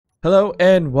Hello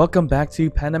and welcome back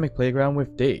to Pandemic Playground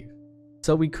with Dave.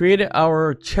 So we created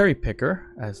our cherry picker,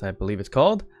 as I believe it's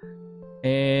called,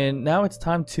 and now it's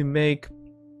time to make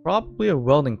probably a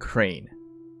welding crane.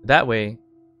 That way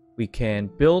we can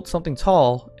build something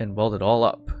tall and weld it all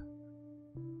up.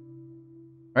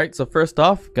 Alright, so first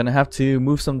off, gonna have to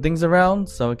move some things around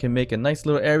so we can make a nice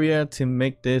little area to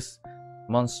make this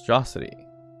monstrosity.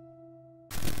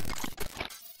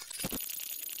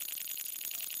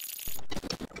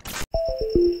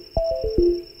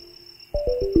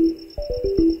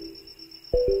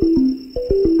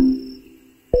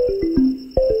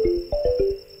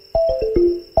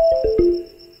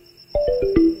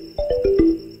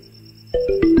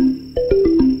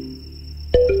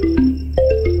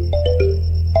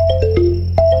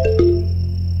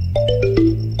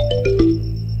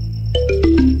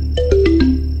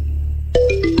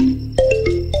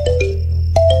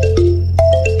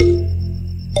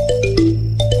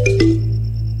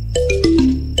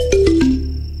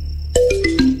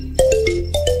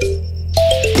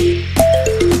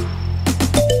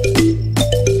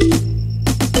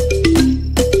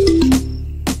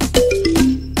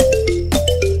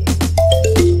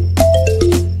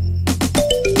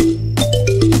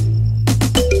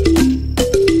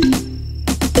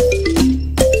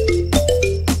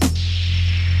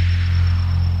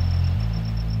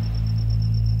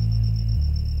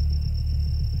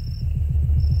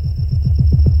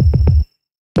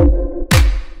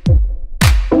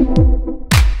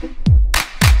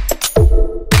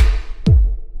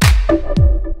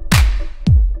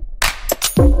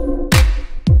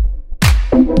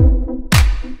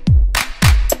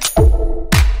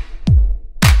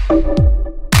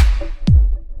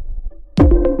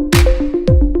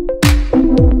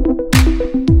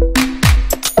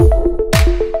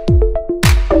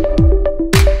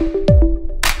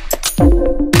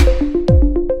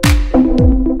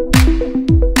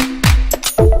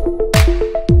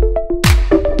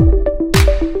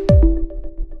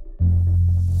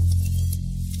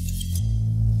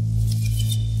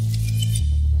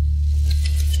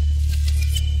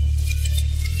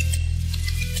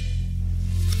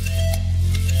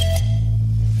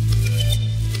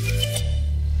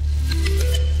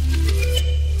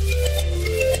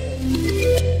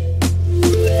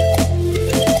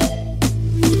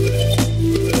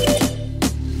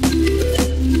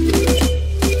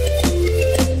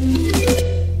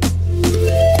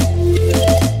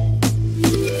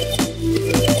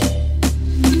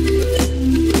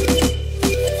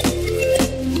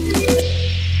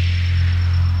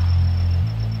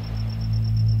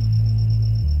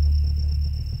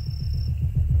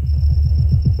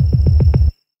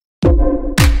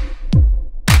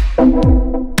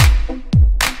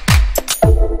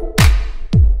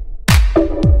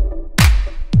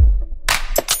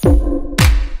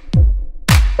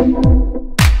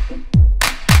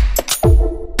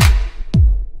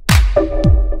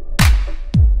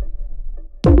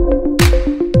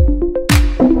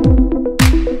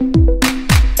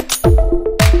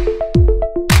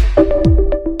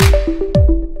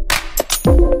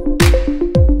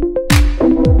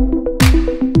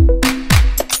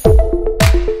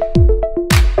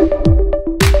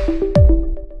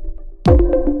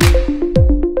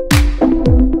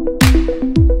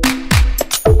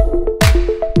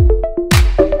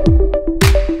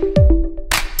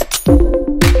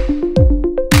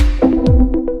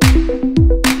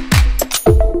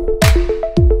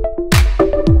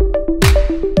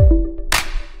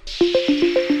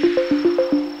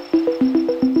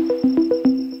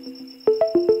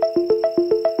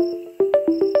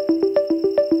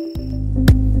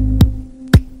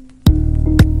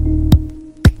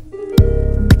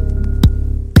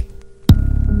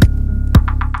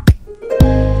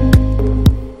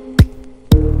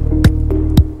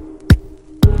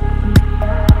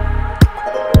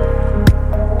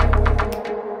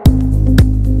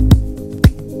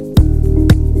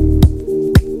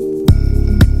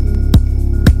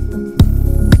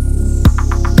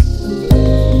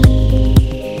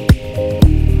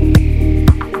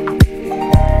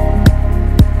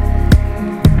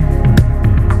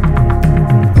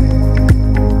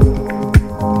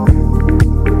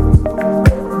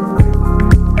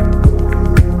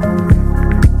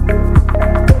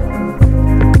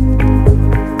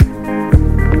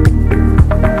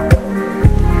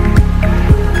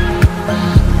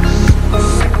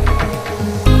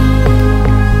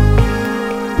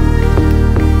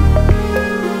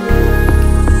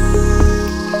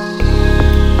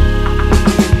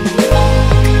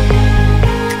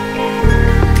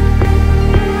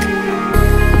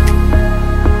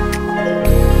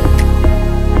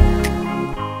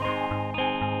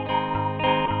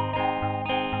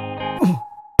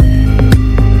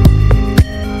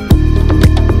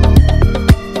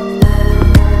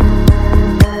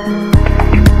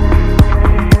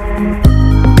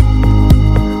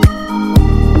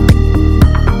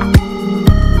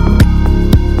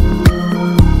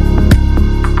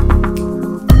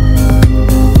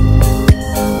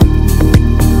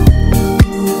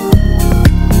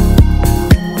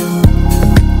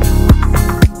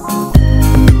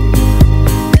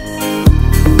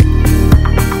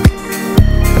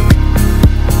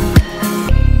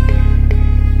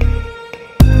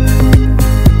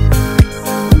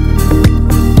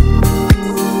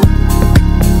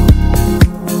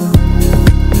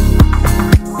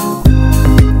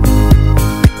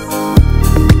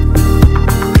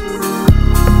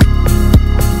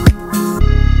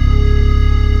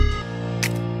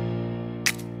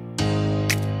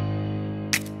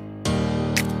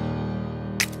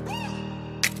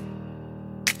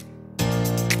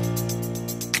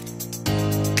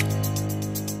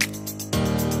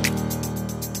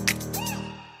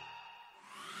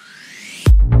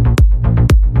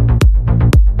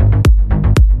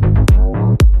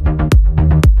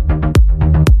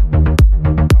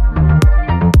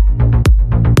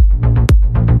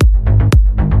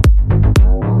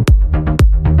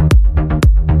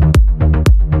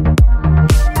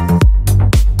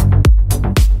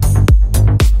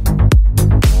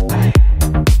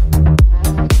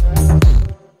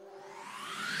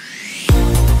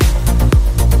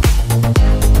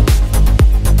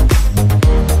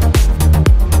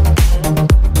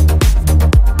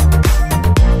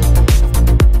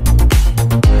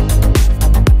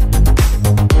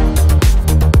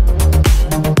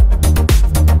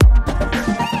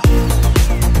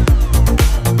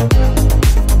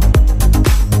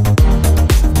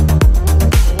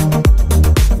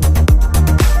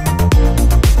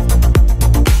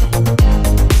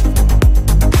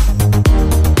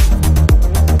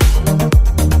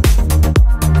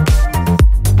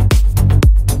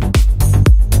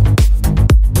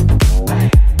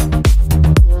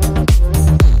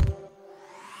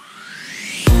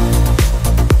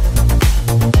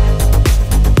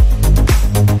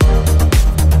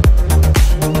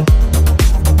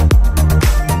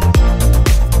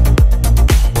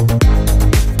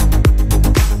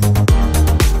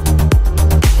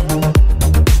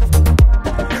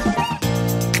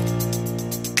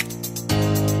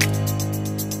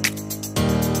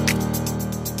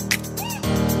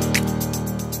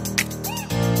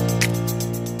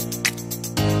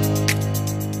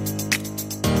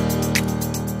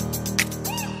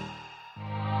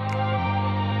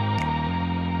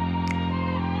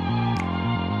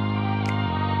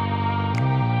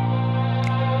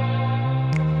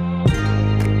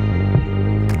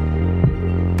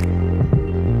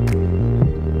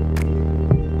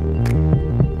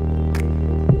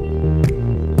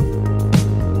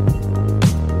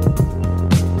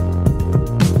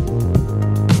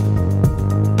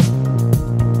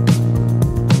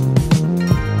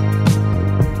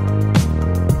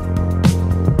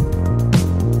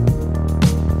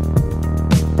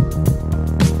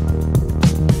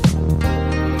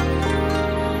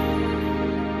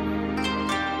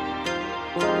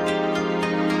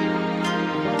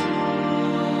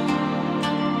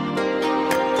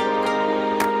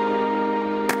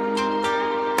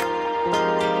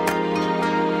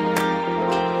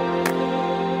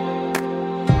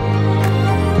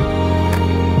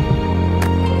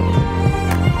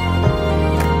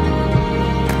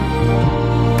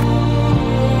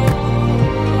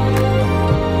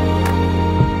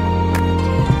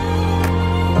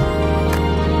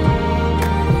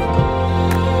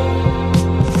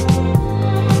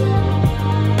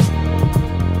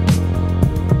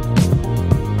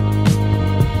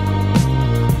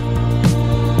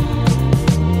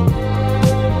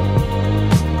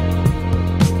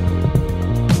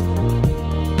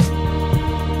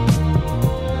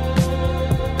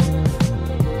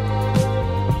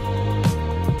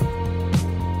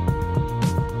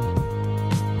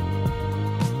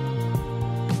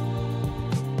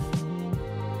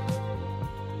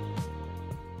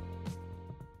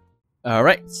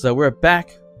 so we're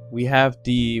back. We have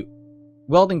the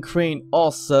welding crane all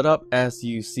set up as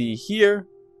you see here,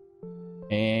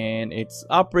 and it's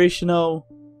operational,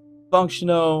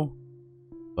 functional,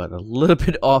 but a little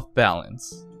bit off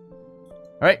balance.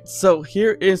 Alright, so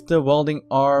here is the welding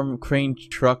arm crane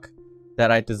truck that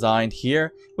I designed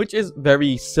here, which is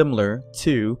very similar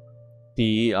to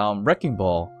the wrecking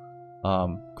ball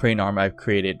crane arm I've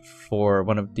created for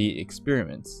one of the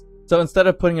experiments. So instead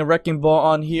of putting a wrecking ball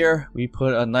on here, we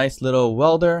put a nice little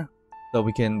welder so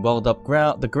we can weld up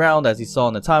the ground as you saw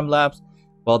in the time lapse,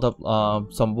 weld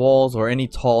up some walls or any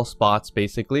tall spots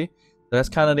basically. So that's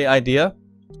kind of the idea.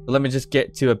 So let me just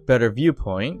get to a better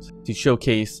viewpoint to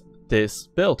showcase this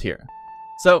build here.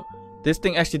 So this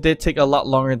thing actually did take a lot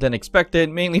longer than expected,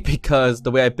 mainly because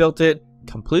the way I built it,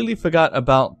 completely forgot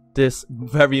about this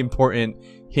very important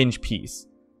hinge piece.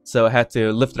 So I had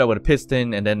to lift it up with a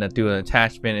piston and then do an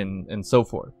attachment and so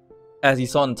forth. As you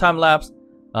saw in the time lapse,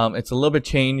 it's a little bit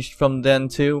changed from then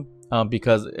too,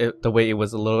 because the way it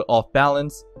was a little off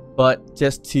balance. But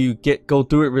just to go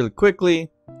through it really quickly,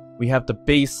 we have the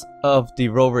base of the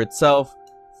rover itself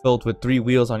filled with 3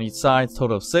 wheels on each side,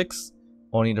 total of 6,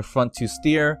 only the front to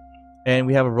steer, and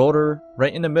we have a rotor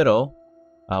right in the middle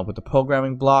with the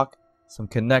programming block, some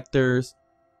connectors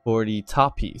for the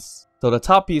top piece. So the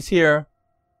top piece here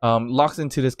locks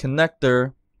into this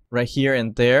connector right here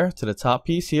and there to the top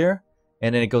piece here,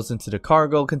 and then it goes into the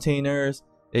cargo containers.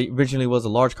 It originally was a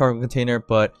large cargo container,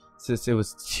 but since it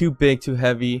was too big, too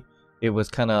heavy, it was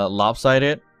kind of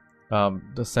lopsided.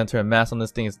 The center of mass on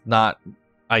this thing is not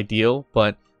ideal,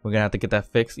 but we're gonna have to get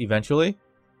that fixed eventually.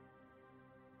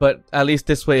 But at least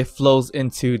this way it flows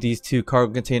into these 2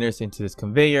 cargo containers, into this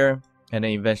conveyor, and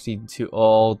then eventually to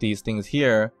all these things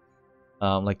here,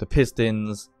 like the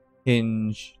pistons,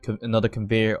 hinge, another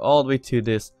conveyor, all the way to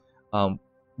this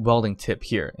welding tip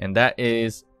here. And that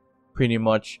is pretty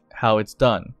much how it's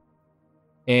done.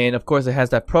 And of course it has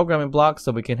that programming block,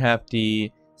 so we can have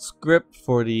the script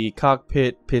for the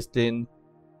cockpit, piston,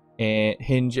 and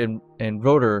hinge and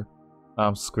rotor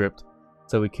script,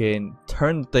 so we can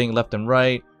turn the thing left and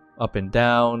right, up and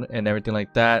down, and everything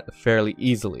like that fairly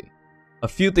easily. A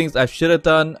few things I should have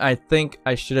done. I think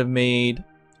I should have made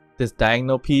this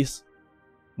diagonal piece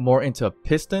more into a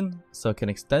piston so it can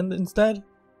extend instead.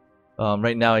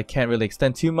 Right now it can't really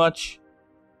extend too much.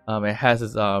 It has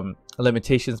its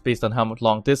limitations based on how much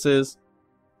long this is.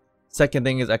 Second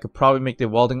thing is I could probably make the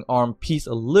welding arm piece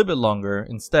a little bit longer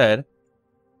instead,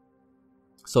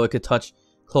 so it could touch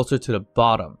closer to the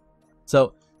bottom.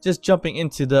 So just jumping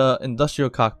into the industrial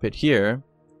cockpit here,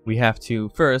 we have to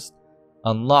first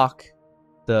unlock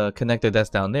the connector that's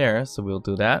down there, so we'll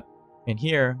do that. And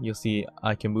here you'll see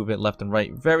I can move it left and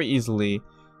right very easily,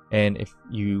 and if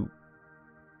you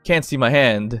can't see my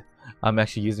hand, I'm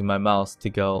actually using my mouse to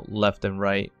go left and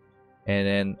right, and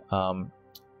then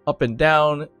up and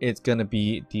down it's gonna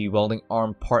be the welding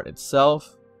arm part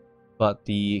itself, but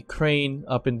the crane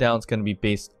up and down is gonna be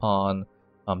based on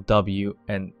W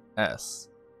and S.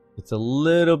 It's a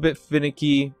little bit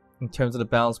finicky in terms of the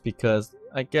balance because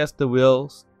I guess the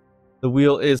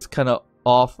wheel is kind of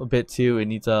off a bit too. It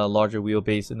needs a larger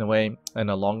wheelbase in a way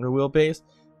and a longer wheelbase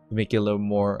to make it a little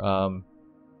more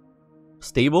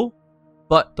stable.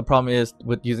 But the problem is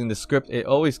with using the script, it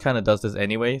always kind of does this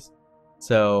anyways,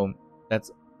 so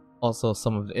that's also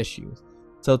some of the issues.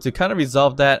 So to kind of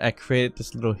resolve that, I created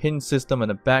this little hinge system in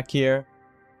the back here,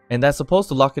 and that's supposed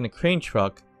to lock in the crane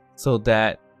truck so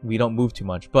that we don't move too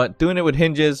much. But doing it with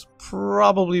hinges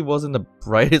probably wasn't the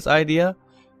brightest idea,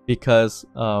 because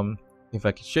if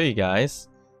I could show you guys,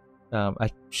 I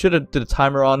should have did a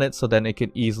timer on it so then it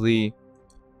could easily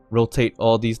rotate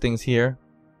all these things here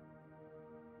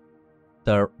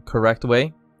the correct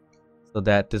way, so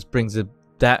that this brings it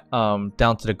down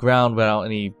to the ground without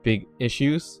any big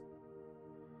issues.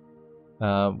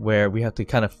 Where we have to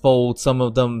kind of fold some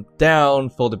of them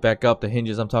down, fold it back up, the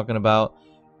hinges I'm talking about,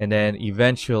 and then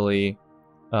eventually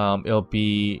it'll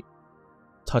be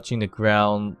touching the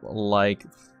ground, like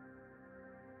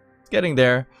it's getting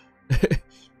there.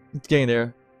 It's getting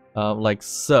there, like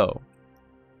so.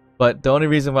 But the only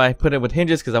reason why I put it with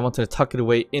hinges because I wanted to tuck it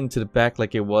away into the back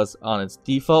like it was on its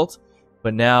default.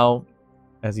 But now,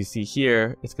 as you see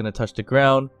here, it's going to touch the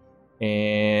ground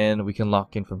and we can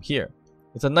lock in from here.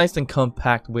 It's a nice and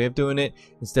compact way of doing it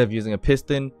instead of using a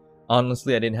piston.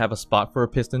 Honestly, I didn't have a spot for a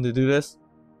piston to do this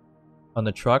on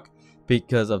the truck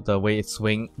because of the way it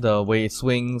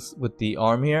swings with the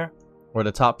arm here, or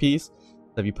the top piece.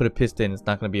 So if you put a piston, it's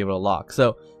not going to be able to lock.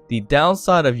 So the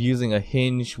downside of using a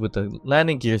hinge with a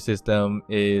landing gear system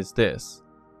is this.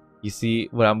 You see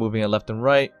when I'm moving it left and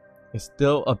right, it's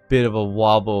still a bit of a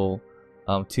wobble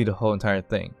to the whole entire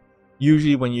thing.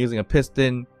 Usually when you're using a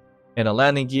piston and a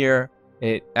landing gear,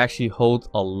 it actually holds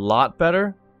a lot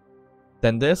better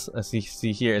than this. As you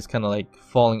see here, it's kind of like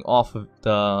falling off of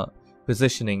the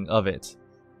positioning of it,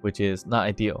 which is not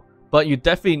ideal. But you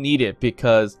definitely need it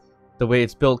because the way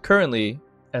it's built currently,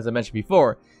 as I mentioned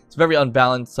before, it's very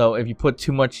unbalanced. So if you put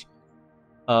too much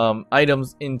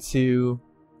items into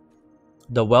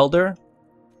the welder,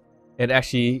 it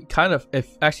actually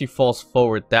falls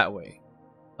forward that way,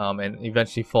 and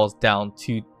eventually falls down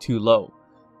too low,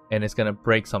 and it's gonna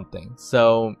break something.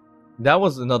 So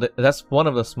that's one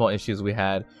of the small issues we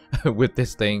had with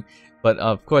this thing. But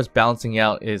of course, balancing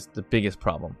out is the biggest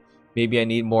problem. Maybe I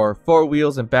need more forward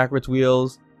wheels and backwards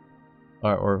wheels,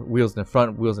 or wheels in the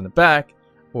front, wheels in the back,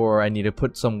 or I need to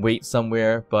put some weight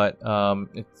somewhere. But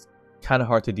it's kind of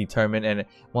hard to determine, and it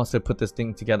wants to put this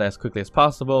thing together as quickly as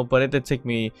possible. But it did take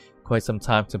me quite some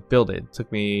time to build it. It took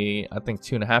me, I think,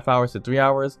 2.5 hours to 3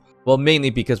 hours. Well, mainly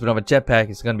because we don't have a jetpack,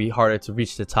 it's going to be harder to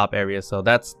reach the top area. So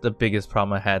that's the biggest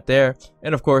problem I had there.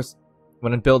 And of course,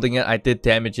 when I'm building it, I did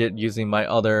damage it using my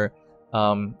other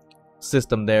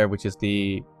system there, which is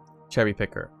the cherry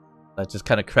picker. I just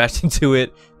kind of crashed into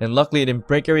it, and luckily it didn't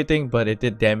break everything, but it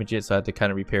did damage it, so I had to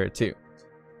kind of repair it too.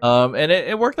 And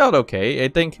it worked out okay. I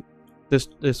think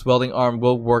this welding arm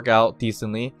will work out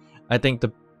decently. I think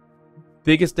the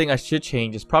biggest thing I should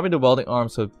change is probably the welding arm,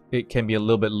 so it can be a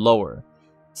little bit lower,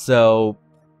 so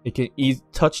it can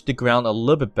touch the ground a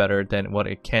little bit better than what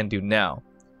it can do now.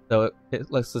 So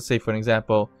let's just say, for an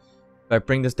example, if I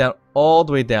bring this down all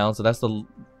the way down, so that's the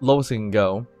lowest it can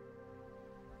go.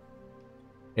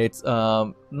 It's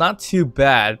not too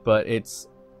bad, but it's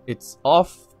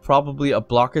off probably a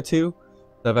block or two.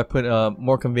 So if I put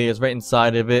more conveyors right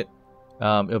inside of it,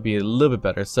 it'll be a little bit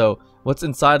better. So what's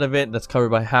inside of it that's covered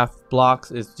by half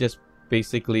blocks is just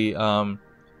basically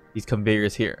these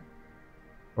conveyors here,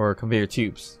 or conveyor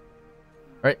tubes.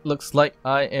 Alright, looks like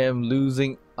I am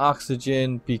losing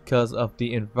oxygen because of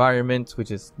the environment,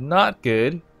 which is not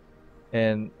good,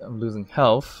 and I'm losing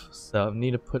health, so I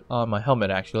need to put on my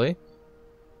helmet actually,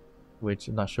 which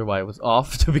I'm not sure why it was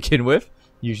off to begin with.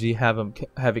 Usually have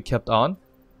it kept on.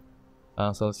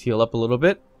 So let's heal up a little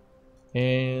bit.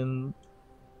 And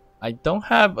I don't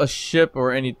have a ship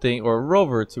or anything, or a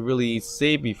rover, to really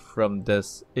save me from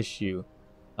this issue.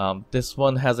 This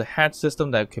one has a hatch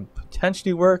system that can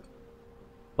potentially work,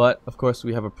 but of course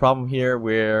we have a problem here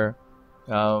where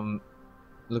it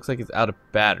looks like it's out of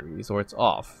batteries, or it's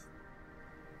off.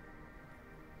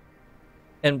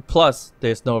 And plus,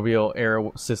 there's no real air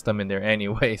system in there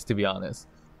anyways, to be honest.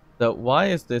 So why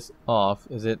is this off?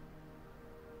 Is it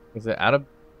out of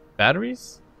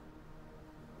batteries?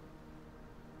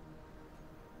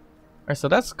 Alright, so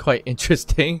that's quite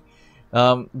interesting.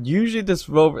 Usually this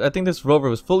rover, I think this rover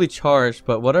was fully charged,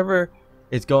 but whatever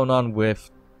is going on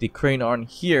with the crane arm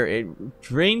here, it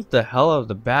drains the hell out of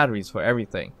the batteries for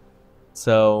everything.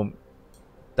 So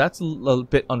that's a little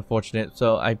bit unfortunate.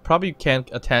 So I probably can't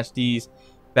attach these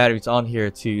batteries on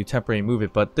here to temporarily move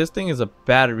it, but this thing is a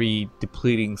battery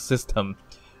depleting system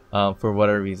for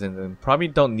whatever reason, and probably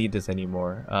don't need this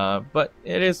anymore. But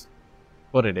it is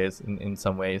what it is in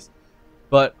some ways.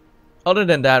 But other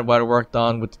than that, what I worked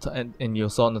on with and you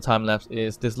saw in the time lapse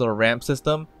is this little ramp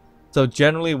system. So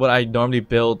generally what I normally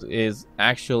build is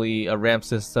actually a ramp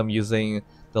system using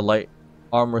the light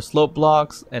armor slope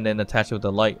blocks, and then attach it with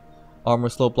the light armor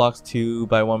slope blocks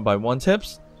 2x1x1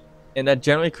 tips, and that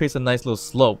generally creates a nice little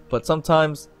slope. But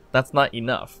sometimes that's not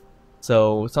enough.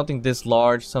 So something this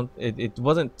large, it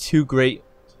wasn't too great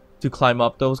to climb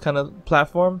up those kind of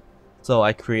platform. So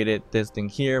I created this thing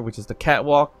here, which is the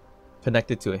catwalk,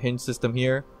 connected to a hinge system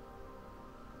here,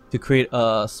 to create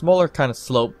a smaller kind of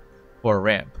slope for a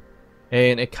ramp.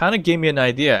 And it kind of gave me an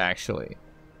idea actually,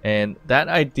 and that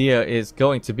idea is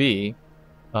going to be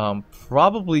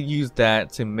probably use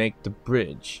that to make the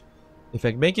bridge. If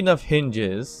I make enough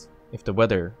hinges, if the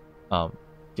weather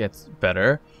gets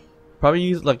better, probably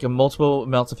use like a multiple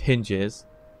amounts of hinges,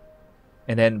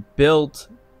 and then build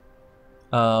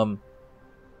a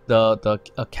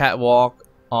catwalk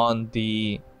on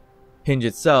the hinge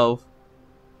itself,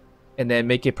 and then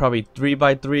make it probably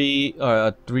 3x3,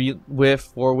 or 3 width,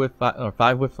 4 width, or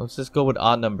 5 width. Let's just go with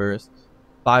odd numbers,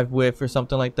 5 width or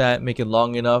something like that. Make it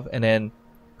long enough, and then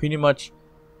pretty much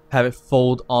have it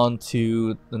fold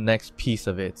onto the next piece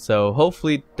of it. So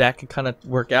hopefully that could kind of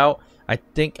work out. I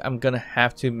think I'm gonna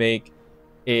have to make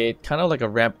it kind of like a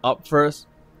ramp up first,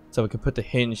 so we can put the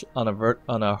hinge on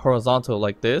a horizontal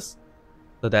like this,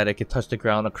 so that it can touch the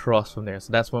ground across from there.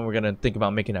 So that's when we're gonna think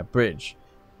about making that bridge.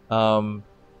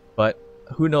 But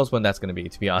who knows when that's gonna be,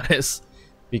 to be honest,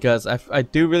 because I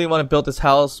do really want to build this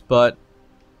house, but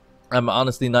I'm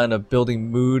honestly not in a building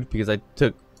mood because I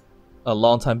took a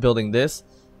long time building this.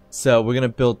 So we're gonna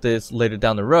build this later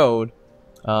down the road.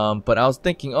 But I was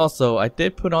thinking also, I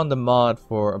did put on the mod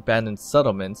for abandoned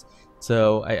settlements.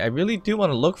 So I really do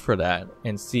want to look for that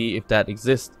and see if that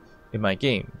exists in my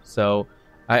game. So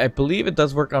I believe it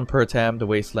does work on Pertam, the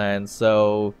wasteland.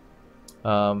 So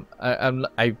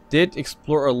I did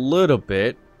explore a little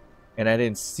bit and I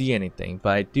didn't see anything, but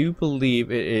I do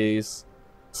believe it is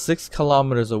 6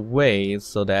 kilometers away,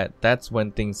 so that's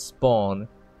when things spawn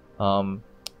from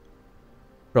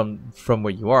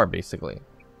where you are, basically.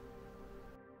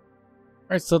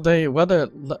 Alright, so the weather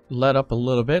let up a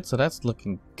little bit, so that's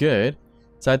looking good.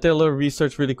 So I did a little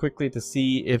research really quickly to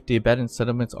see if the abandoned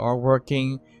settlements are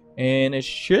working, and it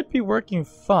should be working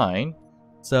fine.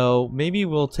 So maybe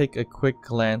we'll take a quick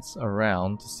glance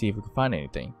around to see if we can find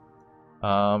anything.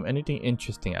 Anything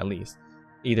interesting at least.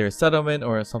 Either a settlement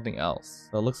or something else.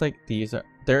 So it looks like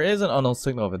there is an unknown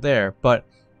signal over there, but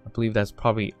I believe that's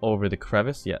probably over the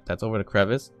crevice. Yeah, that's over the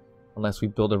crevice. Unless we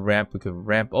build a ramp, we could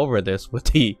ramp over this with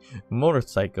the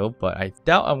motorcycle, but I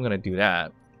doubt I'm gonna do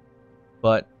that.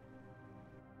 But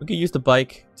we could use the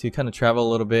bike to kind of travel a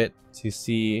little bit to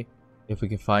see if we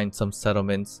can find some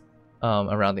settlements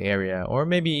around the area, or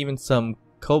maybe even some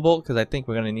cobalt, because I think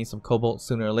we're gonna need some cobalt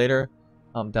sooner or later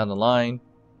down the line.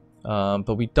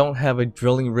 But we don't have a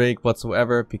drilling rig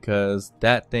whatsoever because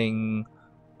that thing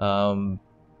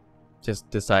just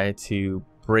decided to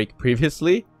break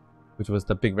previously, which was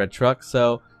the big red truck.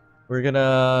 So we're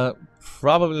gonna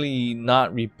probably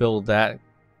not rebuild that,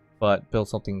 but build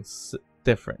something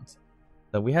different.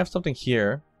 So we have something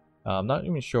here. I'm not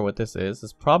even sure what this is.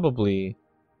 It's probably,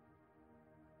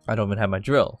 I don't even have my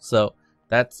drill, so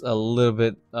that's a little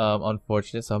bit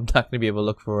unfortunate. So I'm not gonna be able to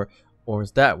look for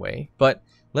ores that way. But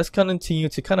let's continue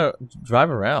to kind of drive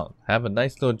around, have a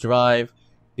nice little drive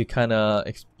to kind of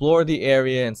explore the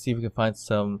area and see if we can find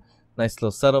some nice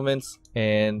little settlements.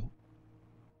 And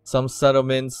some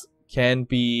settlements can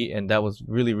be, and that was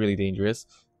really dangerous,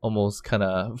 almost kind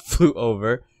of flew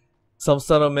over. Some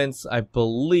settlements I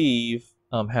believe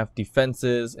have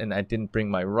defenses, and I didn't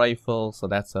bring my rifle, so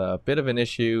that's a bit of an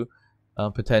issue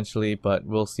potentially, but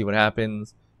we'll see what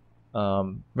happens.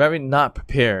 Very not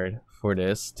prepared for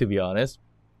this, to be honest.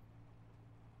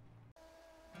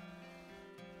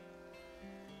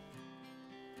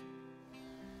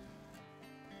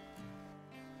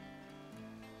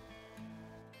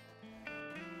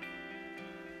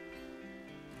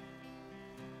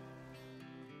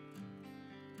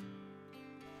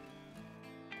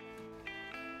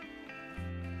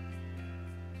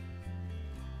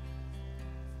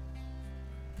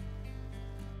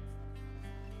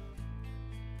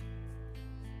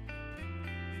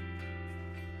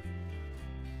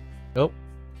 Nope.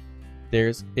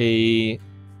 There's a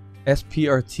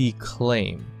SPRT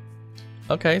claim.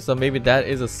 Okay, so maybe that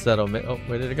is a settlement. Oh,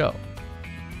 where did it go?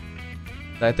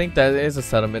 I think that is a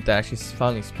settlement that actually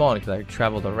finally spawned because I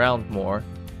traveled around more.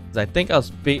 Because I think I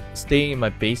was staying in my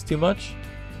base too much,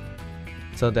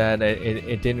 so that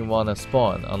it didn't want to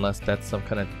spawn unless that's some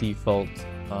kind of default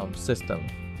system.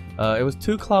 It was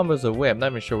 2 kilometers away. I'm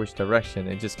not even sure which direction.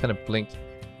 It just kind of blinked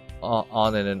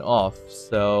on and off.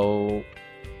 So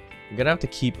we're gonna have to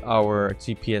keep our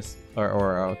GPS or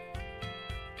our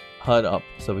HUD up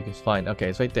so we can find. Okay,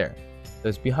 it's right there. So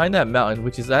it's behind that mountain,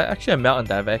 which is actually a mountain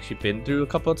that I've actually been through a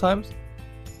couple of times.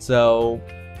 So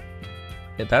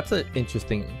yeah, that's an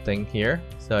interesting thing here.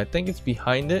 So I think it's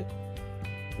behind it.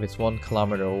 If it's 1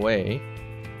 kilometer away.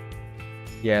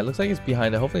 Yeah, it looks like it's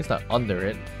behind it. Hopefully it's not under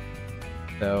it.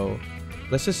 So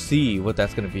let's just see what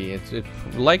that's gonna be. It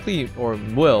likely or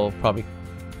will probably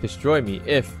destroy me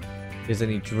if there's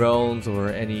any drones or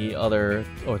any other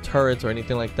turrets or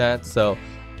anything like that. So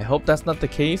I hope that's not the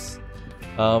case.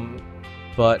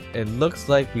 But it looks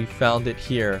like we found it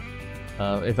here.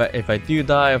 If I do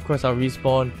die, of course I'll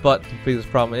respawn, but the biggest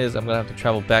problem is I'm gonna have to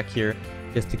travel back here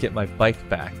just to get my bike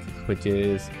back, which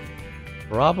is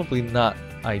probably not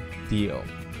ideal.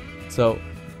 So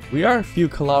we are a few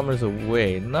kilometers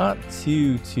away, not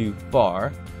too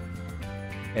far,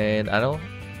 and I don't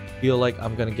feel like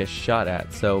I'm gonna get shot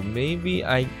at, so maybe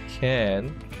I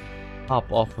can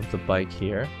hop off of the bike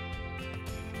here.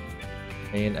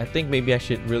 And I think maybe I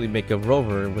should really make a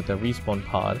rover with a respawn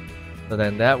pod, so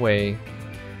then that way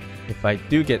if I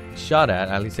do get shot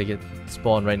at least I get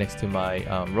spawned right next to my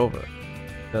rover.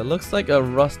 So it looks like a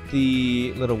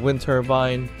rusty little wind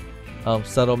turbine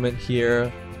settlement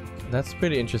here. That's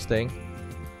pretty interesting.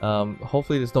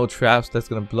 Hopefully there's no traps that's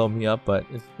gonna blow me up, but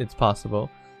it's possible.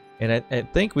 And I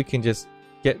think we can just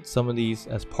get some of these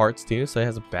as parts too. So it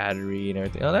has a battery and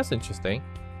everything. Oh, that's interesting.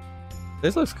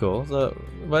 This looks cool. So,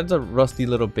 but it's a rusty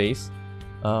little base.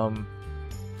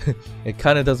 It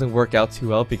kind of doesn't work out too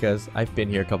well because I've been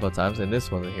here a couple of times and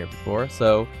this wasn't here before.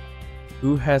 So,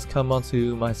 who has come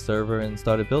onto my server and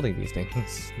started building these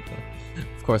things?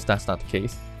 Of course, that's not the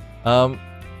case.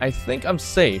 I think I'm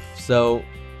safe. So,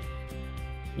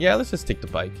 yeah, let's just take the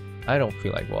bike. I don't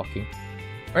feel like walking.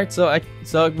 Alright,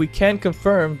 so we can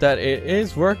confirm that it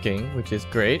is working, which is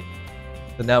great.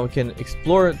 So now we can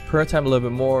explore Pertam a little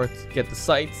bit more to get the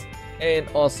sites and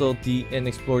also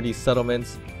explore these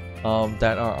settlements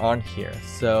that are on here.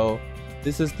 So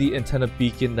this is the antenna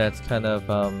beacon that's kind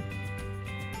of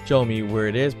showing me where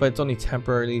it is, but it's only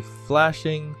temporarily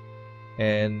flashing.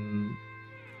 And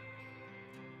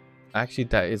actually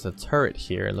that is a turret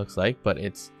here, it looks like, but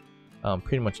it's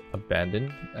pretty much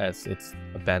abandoned, as it's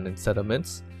abandoned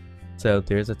settlements. So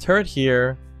there's a turret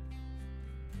here,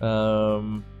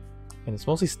 and it's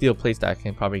mostly steel plates that I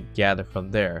can probably gather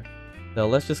from there. So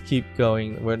let's just keep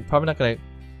going. We're probably not gonna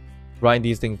grind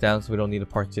these things down, so we don't need a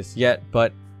part just yet,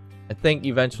 but I think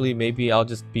eventually maybe I'll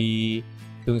just be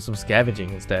doing some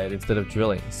scavenging instead of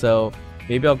drilling. So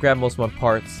maybe I'll grab most of my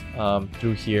parts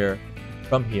through here,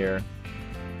 from here,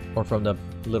 or from the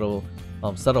little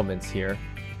settlements here.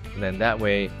 And then that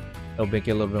way it'll make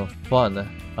it a little bit more fun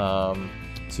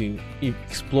to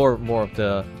explore more of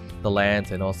the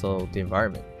lands and also the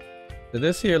environment. So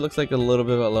this here looks like a little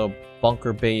bit of a little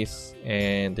bunker base,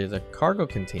 and there's a cargo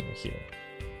container here.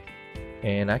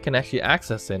 And I can actually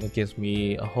access it. It gives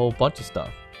me a whole bunch of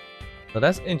stuff. So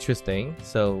that's interesting.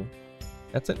 So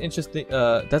that's an interesting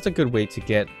that's a good way to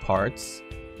get parts.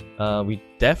 We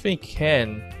definitely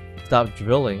can stop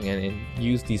drilling and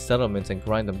use these settlements and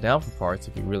grind them down for parts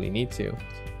if we really need to.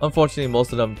 Unfortunately,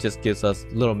 most of them just gives us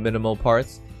little minimal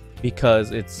parts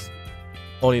because it's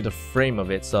only the frame of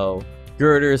it. So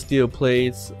girders, steel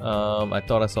plates, I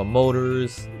thought I saw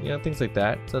motors, you know, things like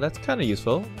that. So that's kind of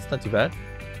useful. It's not too bad.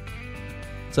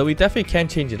 So we definitely can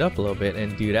change it up a little bit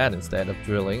and do that instead of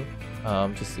drilling,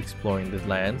 just exploring the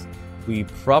lands. We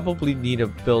probably need to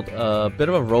build a bit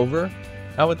of a rover,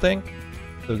 I would think.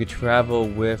 So we could travel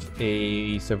with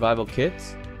a survival kit,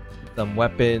 some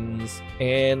weapons,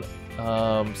 and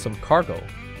some cargo.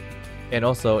 And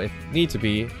also, if need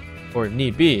be,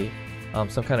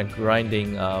 some kind of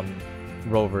grinding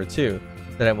rover too.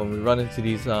 So that when we run into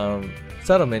these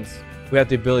settlements, we have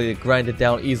the ability to grind it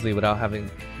down easily without having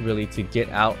really to get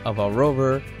out of our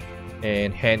rover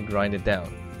and hand grind it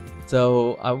down.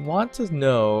 So I want to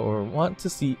know, or want to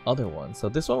see other ones. So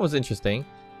this one was interesting.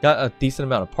 Got a decent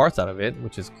amount of parts out of it,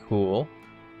 which is cool.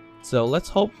 So let's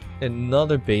hope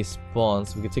another base spawns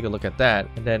so we can take a look at that,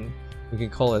 and then we can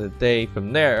call it a day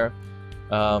from there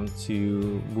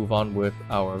to move on with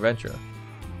our adventure.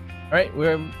 Alright,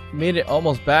 we made it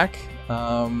almost back.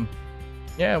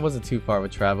 Yeah, it wasn't too far of a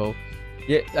travel.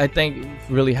 Yeah, I think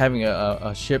really having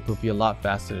a ship would be a lot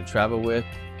faster to travel with,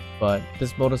 but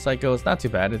this motorcycle is not too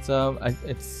bad.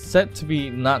 It's set to be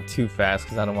not too fast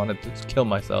because I don't want it to kill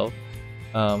myself.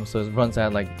 So it runs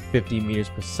at like 50 meters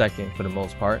per second for the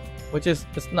most part, which is,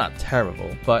 it's not terrible,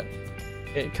 but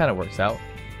it kind of works out.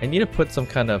 I need to put some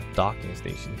kind of docking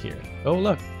station here. Oh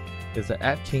look, there's an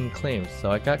at King Claims.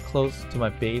 So I got close to my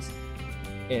base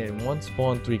and one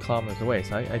spawned 3 kilometers away.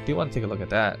 So I do want to take a look at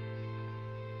that.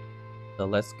 So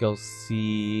let's go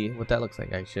see what that looks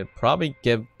like. I should probably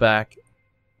get back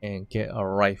and get a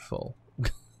rifle.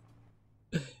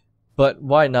 But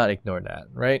why not ignore that,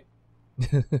 right?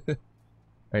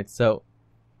 Alright, so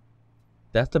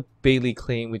that's the Bailey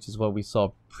claim, which is what we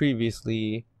saw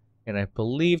previously, and I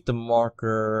believe the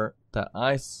marker that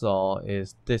I saw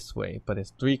is this way, but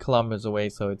it's 3 kilometers away,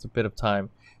 so it's a bit of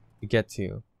time to get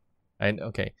to.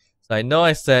 Okay, so I know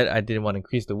I said I didn't want to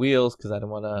increase the wheels because I don't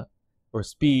want to, or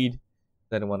speed,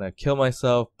 I don't want to kill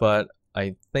myself, but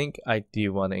I think I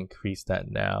do want to increase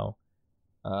that now.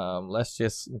 Let's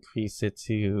just increase it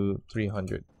to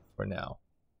 300 for now.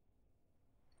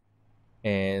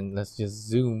 And let's just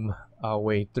zoom our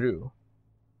way through.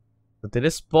 But did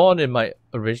it spawn in my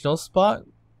original spot?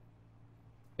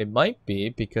 It might be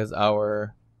because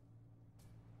our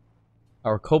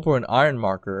copper and iron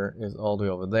marker is all the way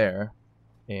over there,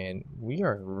 and we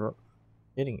are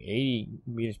hitting 80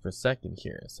 meters per second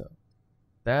here, so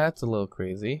that's a little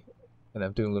crazy. And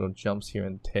I'm doing little jumps here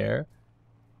and there.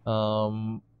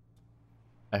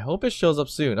 I hope it shows up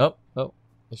soon. Oh,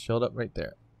 it showed up right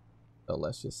there. So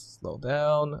let's just slow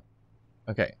down.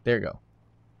 Okay, there you go.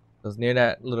 It was near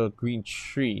that little green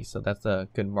tree, so that's a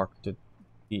good marker to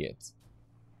see it.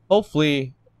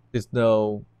 Hopefully there's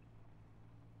no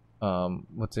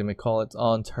what's it call it,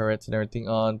 on turrets and everything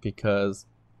on, because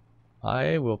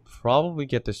I will probably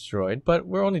get destroyed, but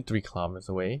we're only 3 kilometers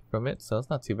away from it, so it's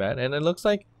not too bad. And it looks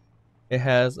like it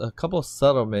has a couple of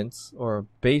settlements or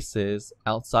bases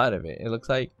outside of it. It looks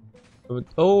like,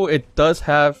 oh, it does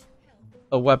have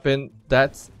a weapon.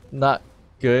 That's not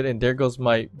good. And there goes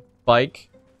my bike.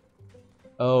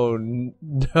 Oh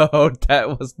no,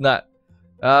 that was not.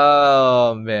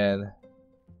 Oh man.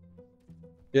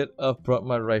 Get up, brought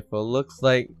my rifle. Looks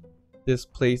like this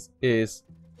place is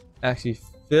actually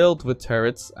filled with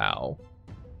turrets. Ow.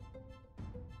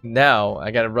 Now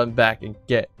I gotta run back and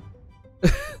get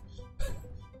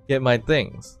get my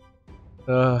things.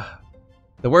 The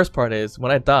worst part is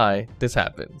when I die, this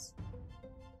happens.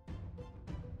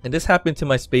 And this happened to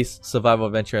my space survival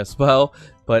adventure as well,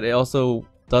 but it also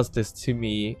does this to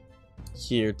me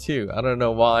here too. I don't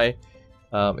know why.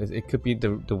 It could be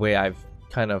the way I've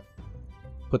kind of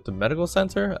put the medical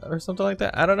center or something like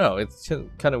that. I don't know. It's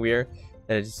kind of weird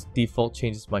that it just default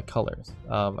changes my colors.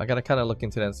 I gotta kind of look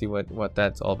into that and see what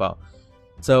that's all about.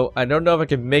 So I don't know if I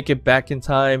can make it back in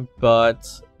time, but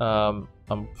I'm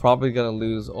probably gonna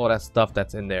lose all that stuff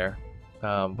that's in there.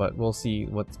 But we'll see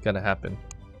what's gonna happen.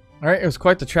 Alright, it was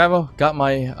quite the travel. Got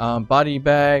my body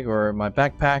bag or my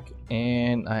backpack,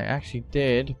 and I actually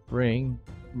did bring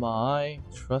my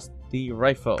trusty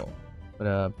rifle with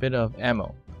a bit of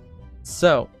ammo.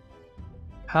 So,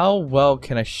 how well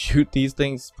can I shoot these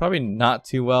things? Probably not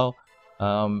too well.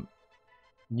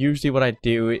 Usually what I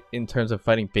do in terms of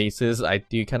fighting bases, I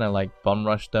do kind of like bum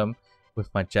rush them with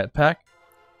my jetpack.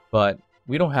 But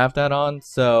we don't have that on,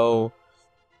 so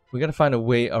we gotta find a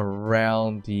way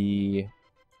around the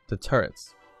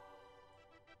turrets.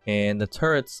 And the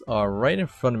turrets are right in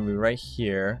front of me right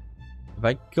here. If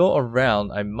I go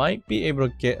around, I might be able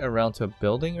to get around to a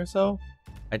building or so.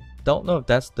 I don't know if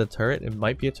that's the turret. It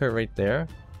might be a turret right there.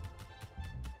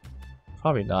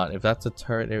 Probably not. If that's a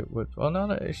turret, it would... Oh, no,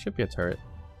 it should be a turret.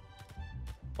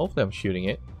 Hopefully I'm shooting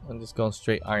it. I'm just going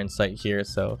straight iron sight here,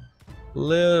 so a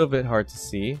little bit hard to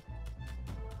see.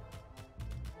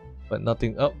 But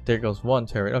nothing... Oh, there goes one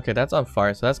turret. Okay, that's on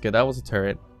fire, so that's good. That was a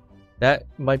turret. That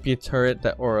might be a turret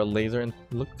that or a laser.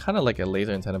 Look kind of like a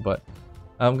laser antenna, but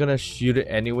I'm gonna shoot it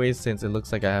anyways since it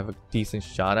looks like I have a decent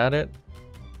shot at it.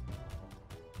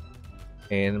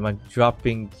 And I'm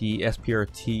dropping the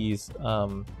SPRT's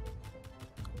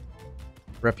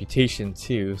reputation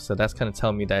too, so that's kind of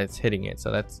telling me that it's hitting it.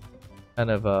 So that's kind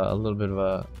of a little bit of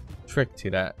a trick to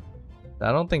that.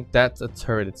 I don't think that's a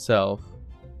turret itself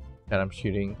that I'm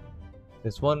shooting.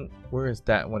 This one, where is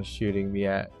that one shooting me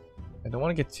at? I don't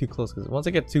want to get too close because once I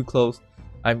get too close,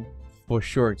 I'm for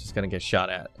sure just gonna get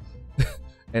shot at.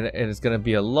 and it's gonna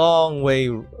be a long way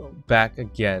back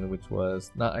again, which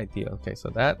was not ideal. Okay, so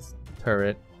that's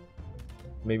turret.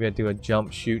 Maybe I do a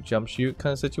jump shoot kind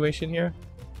of situation here.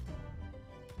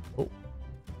 Oh,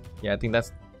 yeah, I think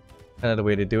that's kind of the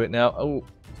way to do it now. Oh,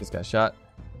 just got shot.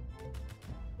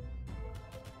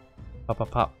 Pop,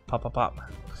 pop, pop, pop, pop,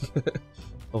 pop.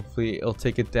 Hopefully it'll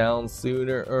take it down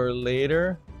sooner or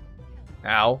later.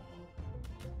 Ow.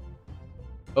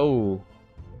 Oh,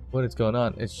 what is going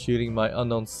on? It's shooting my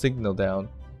unknown signal down.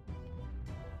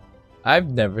 I've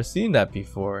never seen that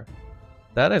before.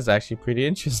 That is actually pretty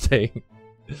interesting.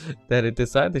 That it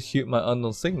decided to shoot my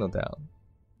unknown signal down.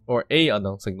 Or a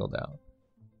unknown signal down.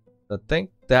 So I think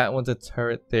that one's a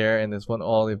turret there, and there's one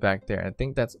all the way back there. I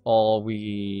think that's all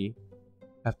we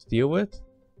have to deal with.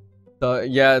 So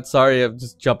yeah, sorry, I'm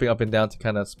just jumping up and down to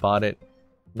kind of spot it.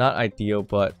 Not ideal,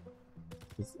 but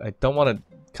I don't want to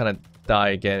kind of die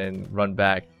again and run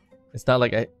back. It's not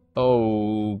like I...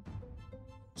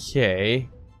 Okay.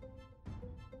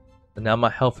 But now my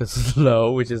health is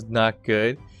low, which is not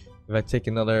good. If I take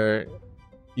another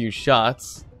few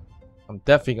shots, I'm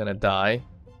definitely gonna die,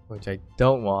 which I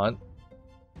don't want.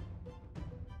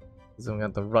 Because I'm gonna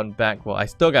have to run back. Well, I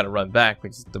still gotta run back,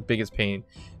 which is the biggest pain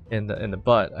in the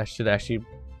butt. I should actually...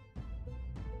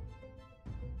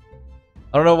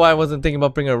 I don't know why I wasn't thinking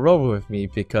about bringing a rover with me,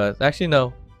 because actually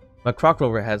no, my croc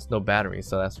rover has no battery,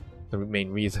 so that's the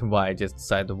main reason why I just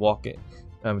decided to walk it.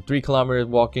 3 kilometers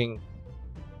walking,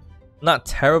 not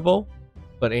terrible,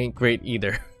 but ain't great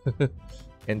either.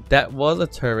 And that was a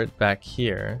turret back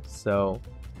here, so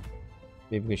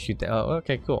maybe we shoot that. Oh,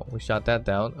 okay, cool. We shot that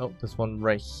down. Oh, this one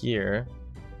right here.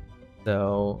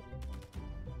 So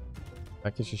I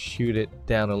can just shoot it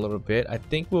down a little bit. I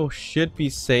think we should be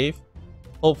safe,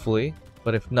 hopefully.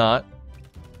 But if not,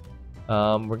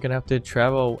 we're gonna have to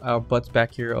travel our butts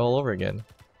back here all over again.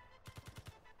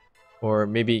 Or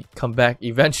maybe come back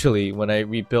eventually when I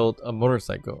rebuild a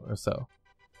motorcycle or so.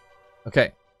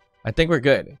 Okay, I think we're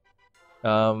good.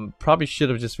 Probably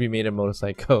should have just remade a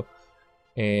motorcycle.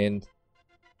 And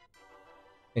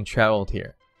and traveled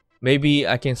here. Maybe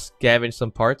I can scavenge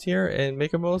some parts here and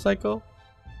make a motorcycle.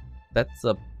 That's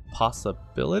a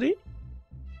possibility.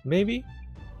 Maybe.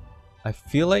 I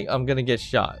feel like I'm gonna get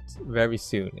shot very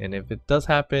soon, and if it does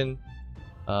happen,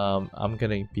 I'm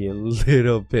gonna be a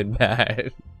little bit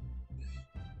mad.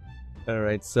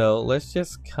 Alright, so let's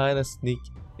just kind of sneak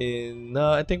in.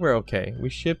 No, I think we're okay. We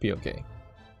should be okay.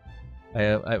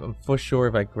 I'm for sure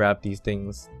if I grab these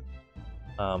things,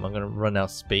 I'm gonna run out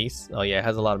of space. Oh yeah, it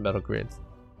has a lot of metal grids.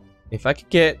 If I could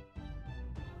get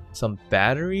some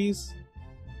batteries,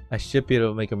 I should be able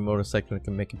to make a motorcycle that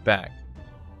can make it back.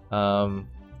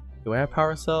 Do I have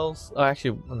power cells? Oh,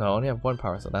 actually, no, I only have one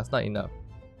power cell. That's not enough.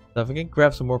 So if I can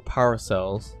grab some more power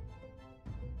cells,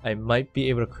 I might be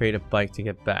able to create a bike to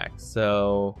get back.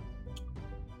 So,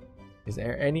 is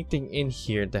there anything in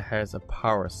here that has a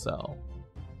power cell?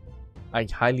 I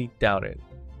highly doubt it,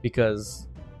 because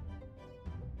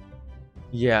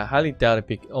yeah, highly doubt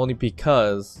it. Only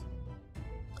because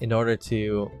in order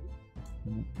to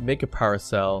make a power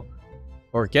cell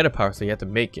or get a power cell, you have to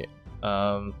make it.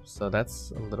 So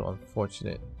that's a little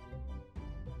unfortunate.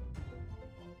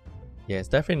 Yeah, it's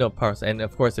definitely no power cell, and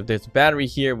of course, if there's a battery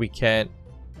here, we can't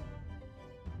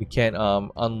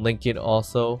unlink it.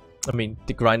 Also, I mean,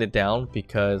 to grind it down,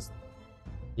 because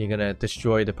you're gonna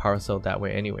destroy the power cell that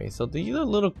way anyway. So these are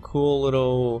little cool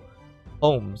little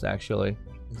homes actually.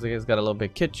 Looks like it's got a little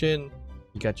bit kitchen.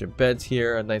 You got your beds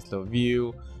here, a nice little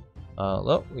view.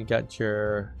 Look, you got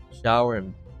your shower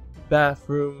and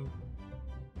bathroom.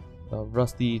 A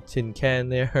rusty tin can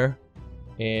there.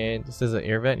 And this is an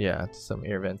air vent. Yeah, some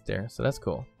air vents there. So that's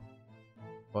cool.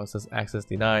 Well, it says access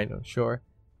denied, I'm sure.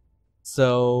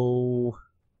 So,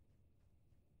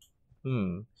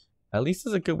 at least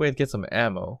it's a good way to get some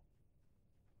ammo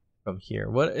from here.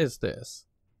 What is this?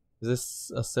 Is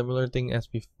this a similar thing as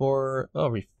before? Oh,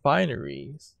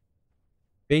 refineries.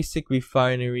 Basic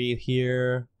refinery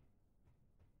here.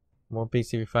 More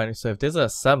basic refinery. So if there's an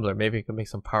assembler, maybe we can make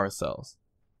some power cells.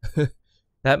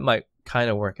 That might kind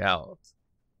of work out.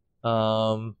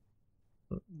 But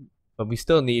we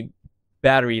still need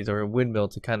batteries or a windmill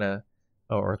to kind of,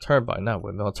 or a turbine, not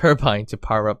windmill, a turbine to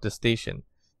power up the station.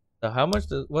 So how much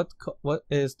does what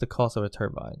is the cost of a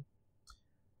turbine?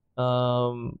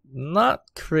 Not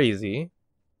crazy,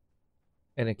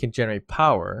 and it can generate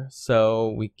power, so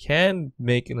we can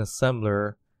make an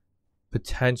assembler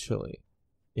potentially.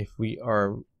 If we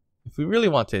really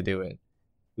want to do it,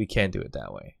 we can do it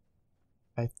that way.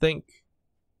 I think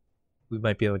we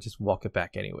might be able to just walk it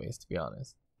back anyways, to be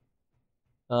honest.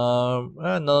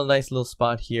 Another nice little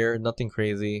spot here, nothing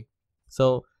crazy.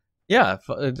 So yeah,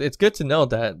 it's good to know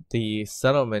that the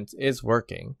settlement is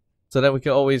working, so that we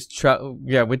can always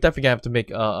yeah, we definitely have to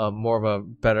make a more of a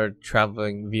better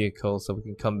traveling vehicle so we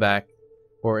can come back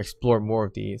or explore more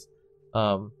of these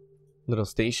little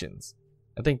stations.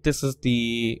 I think this is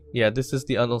the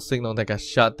unknown signal that got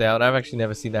shot down. I've actually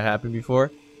never seen that happen before.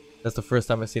 That's the first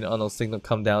time I've seen an unknown signal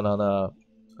come down on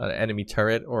an enemy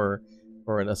turret or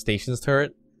a station's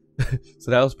turret.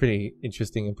 So that was pretty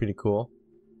interesting and pretty cool.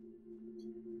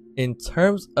 In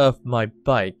terms of my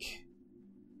bike,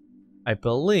 I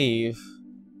believe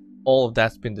all of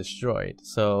that's been destroyed.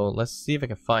 So let's see if I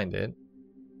can find it.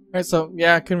 Alright, so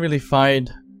yeah, I couldn't really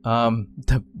find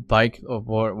the bike or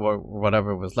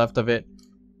whatever was left of it.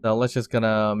 So let's just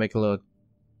gonna make a little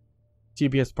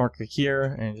GPS marker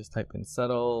here and just type in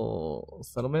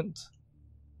settlement.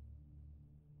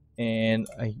 And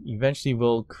I eventually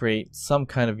will create some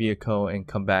kind of vehicle and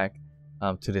come back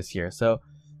to this here. So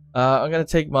I'm gonna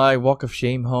take my walk of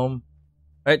shame home.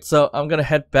 Alright, so I'm gonna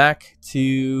head back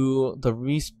to the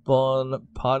respawn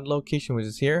pod location, which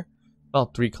is here,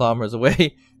 about 3 kilometers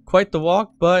away. Quite the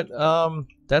walk, but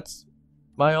that's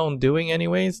my own doing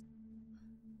anyways.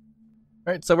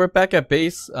 Alright, so we're back at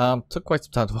base. Took quite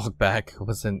some time to walk back. It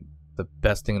wasn't the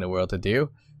best thing in the world to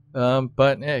do,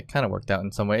 but it kind of worked out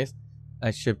in some ways. I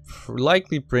should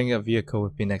likely bring a vehicle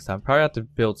with me next time. Probably have to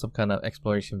build some kind of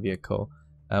exploration vehicle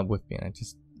with me. I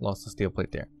just lost the steel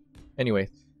plate there. Anyway,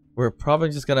 we're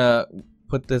probably just gonna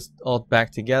put this all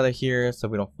back together here so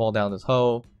we don't fall down this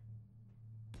hole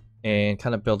and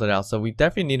kind of build it out. So we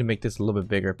definitely need to make this a little bit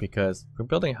bigger, because if we're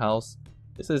building a house,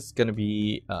 this is gonna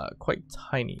be quite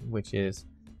tiny, which is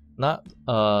not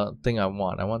a thing I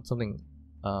want. I want something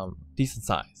decent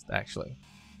sized actually.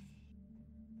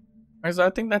 Alright, so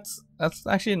I think that's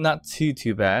actually not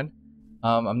too bad.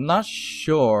 I'm not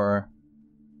sure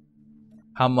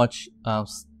how much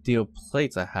steel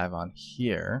plates I have on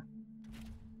here.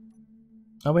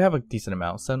 Oh, we have a decent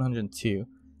amount, 702.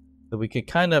 So we could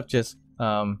kind of just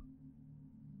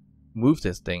move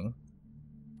this thing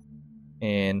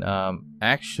and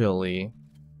actually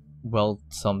weld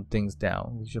some things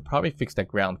down. We should probably fix that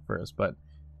ground first, but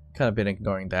kind of been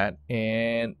ignoring that.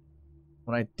 And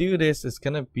when I do this, it's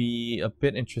gonna be a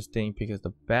bit interesting because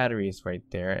the battery is right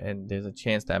there, and there's a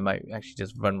chance that I might actually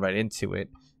just run right into it,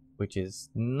 which is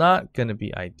not gonna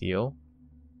be ideal.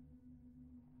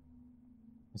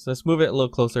 So let's move it a little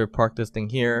closer, park this thing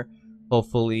here.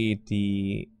 Hopefully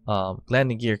the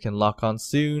landing gear can lock on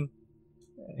soon,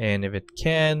 and if it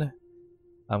can,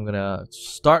 I'm gonna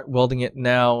start welding it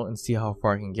now and see how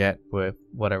far I can get with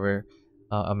whatever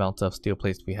amount of steel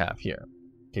plates we have here.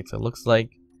 Okay, so it looks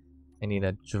like I need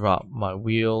to drop my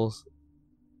wheels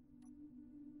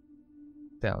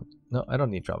down. No, I don't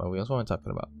need to drop my wheels. What am I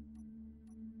talking about?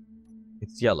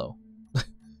 It's yellow.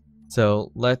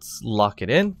 So let's lock it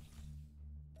in.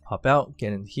 Pop out,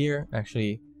 get in here.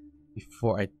 Actually,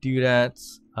 before I do that,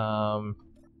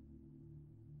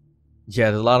 yeah,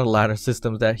 there's a lot of ladder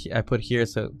systems that I put here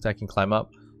so that I can climb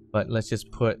up. But let's just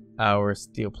put our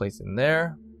steel plates in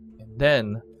there and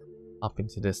then up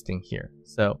into this thing here.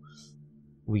 So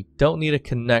we don't need to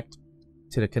connect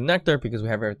to the connector because we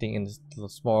have everything in this little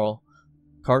small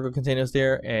cargo containers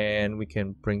there, and we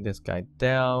can bring this guy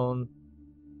down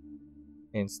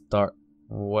and start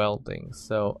welding.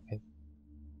 So I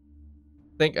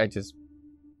think I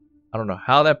don't know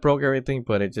how that broke everything,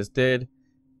 but it just did.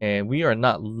 And we are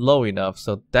not low enough,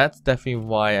 so that's definitely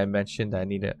why I mentioned that I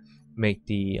need to make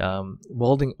the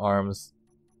welding arms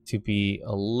to be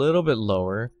a little bit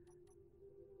lower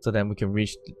so then we can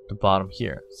reach the bottom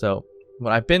here. So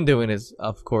what I've been doing is,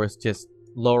 of course, just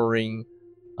lowering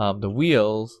the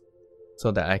wheels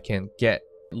so that I can get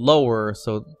lower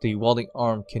so the welding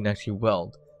arm can actually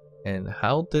weld. And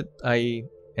how did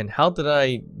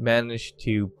I manage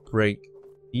to break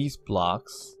these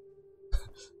blocks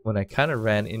when I kind of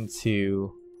ran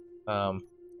into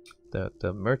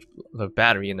the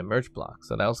battery in the merge block?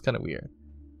 So that was kind of weird.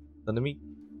 So let me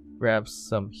grab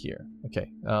some here. Okay,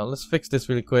 let's fix this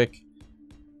really quick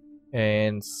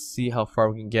and see how far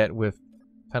we can get with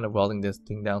kind of welding this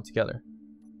thing down together.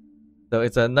 So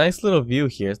it's a nice little view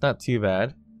here. It's not too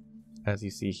bad, as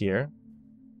you see here.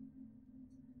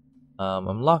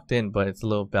 I'm locked in, but it's a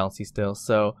little bouncy still.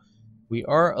 So we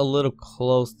are a little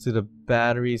close to the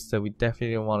battery, so we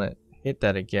definitely don't want to hit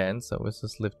that again. So let's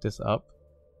just lift this up,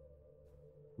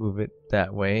 move it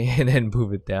that way, and then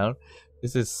move it down.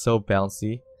 This is so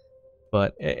bouncy,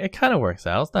 but it kind of works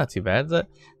out. It's not too bad. It's a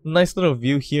nice little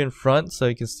view here in front, so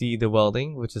you can see the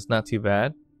welding, which is not too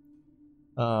bad.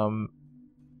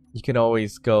 You can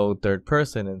always go third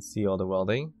person and see all the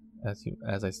welding, as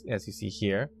you see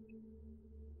here.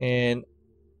 And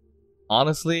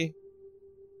honestly,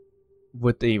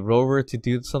 with a rover to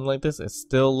do something like this, it's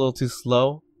still a little too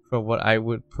slow for what I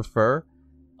would prefer.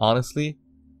 Honestly,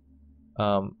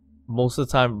 most of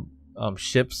the time,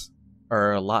 ships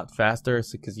are a lot faster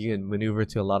because you can maneuver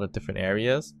to a lot of different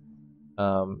areas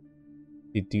to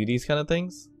do these kind of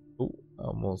things. Ooh,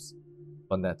 almost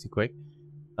spun that too quick.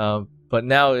 But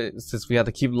now, since we have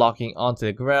to keep locking onto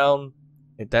the ground,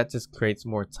 that just creates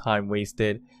more time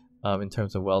wasted in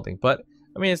terms of welding. But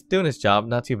I mean, it's doing its job,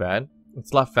 not too bad.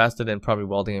 It's a lot faster than probably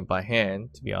welding it by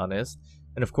hand, to be honest.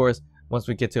 And of course, once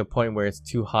we get to a point where it's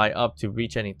too high up to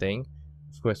reach anything,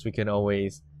 of course, we can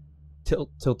always tilt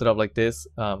it up like this.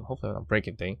 Hopefully I'm not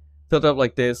breaking thing. Tilt it up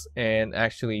like this and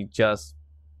actually just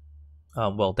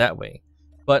weld that way.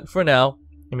 But for now,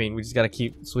 I mean, we just gotta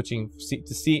keep switching seat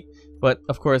to seat. But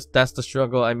of course, that's the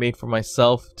struggle I made for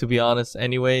myself, to be honest,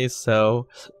 anyways. So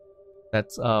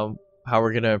that's how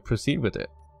we're gonna proceed with it.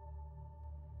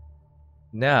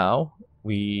 Now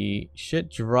we should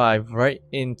drive right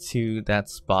into that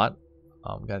spot.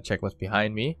 Gotta check what's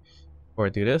behind me before I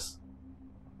do this.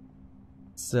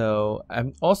 So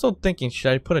I'm also thinking,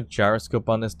 should I put a gyroscope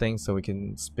on this thing so we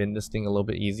can spin this thing a little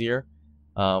bit easier,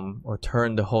 or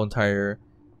turn the whole entire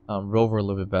rover a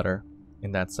little bit better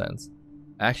in that sense.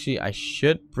 Actually, I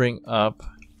should bring up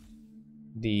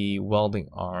the welding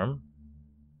arm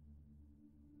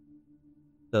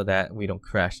so that we don't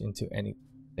crash into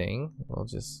anything. We'll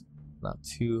just not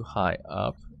too high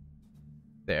up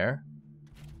there.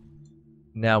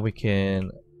 Now we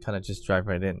can kind of just drive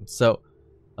right in. So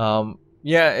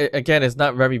yeah, again, it's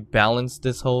not very balanced,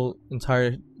 this whole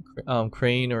entire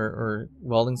crane or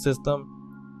welding system.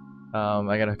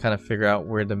 I gotta kind of figure out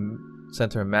where the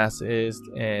center of mass is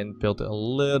and build it a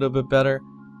little bit better.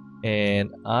 And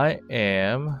I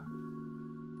am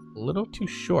a little too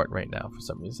short right now for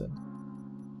some reason.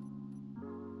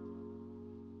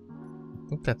 I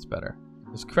think that's better.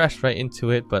 Just crashed right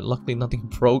into it, but luckily nothing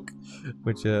broke,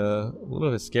 which a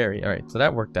little bit scary. All right, so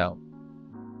that worked out.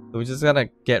 So we just gotta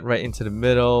get right into the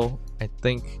middle. I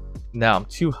think now I'm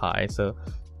too high, so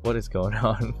What is going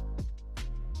on?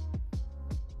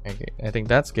 Okay, I think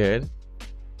that's good.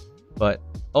 But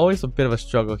always a bit of a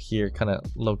struggle here, kind of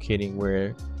locating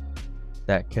where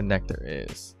that connector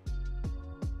is.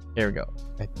 Here we go.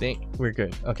 I think we're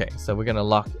good. Okay, so we're gonna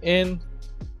lock in.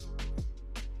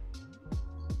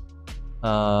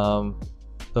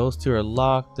 Those two are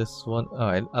locked. This one,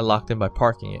 oh, I locked in by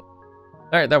parking it.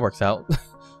 Alright, that works out.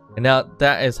 And now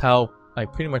that is how I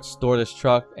pretty much store this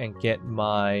truck and get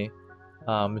my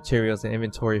materials and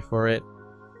inventory for it.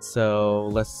 So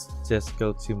let's just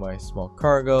go to my small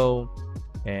cargo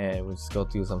and we'll just go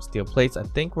do some steel plates. I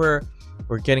think we're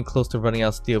getting close to running out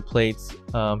of steel plates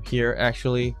here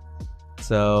actually.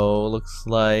 So looks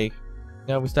like,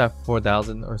 yeah, we still have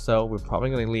 4,000 or so. We're probably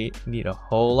going to need a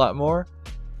whole lot more.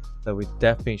 So we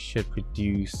definitely should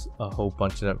produce a whole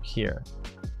bunch of them here.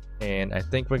 And I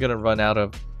think we're going to run out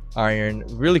of iron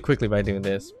really quickly by doing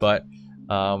this. But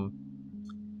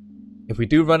if we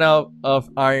do run out of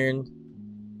iron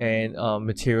and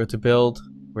material to build,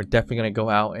 we're definitely going to go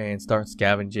out and start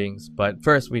scavenging. But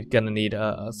first we're going to need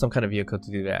some kind of vehicle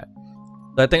to do that.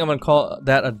 So I think I'm going to call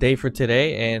that a day for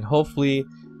today, and hopefully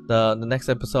the next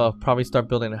episode I'll probably start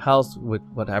building a house with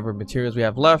whatever materials we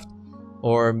have left,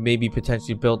 or maybe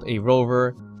potentially build a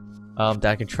rover that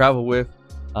I can travel with,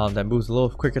 that moves a little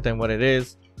quicker than what it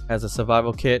is, has a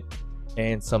survival kit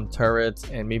and some turrets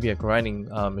and maybe a grinding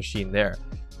machine there.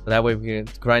 So that way we can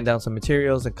grind down some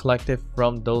materials and collect it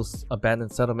from those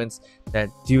abandoned settlements that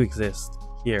do exist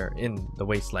here in the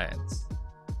wastelands.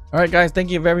 Alright guys, thank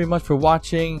you very much for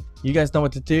watching. You guys know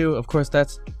what to do. Of course,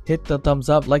 that's hit the thumbs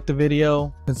up, like the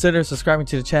video, consider subscribing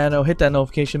to the channel, hit that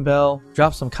notification bell,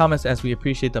 drop some comments as we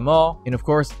appreciate them all, and of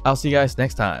course, I'll see you guys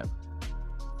next time.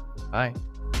 Bye.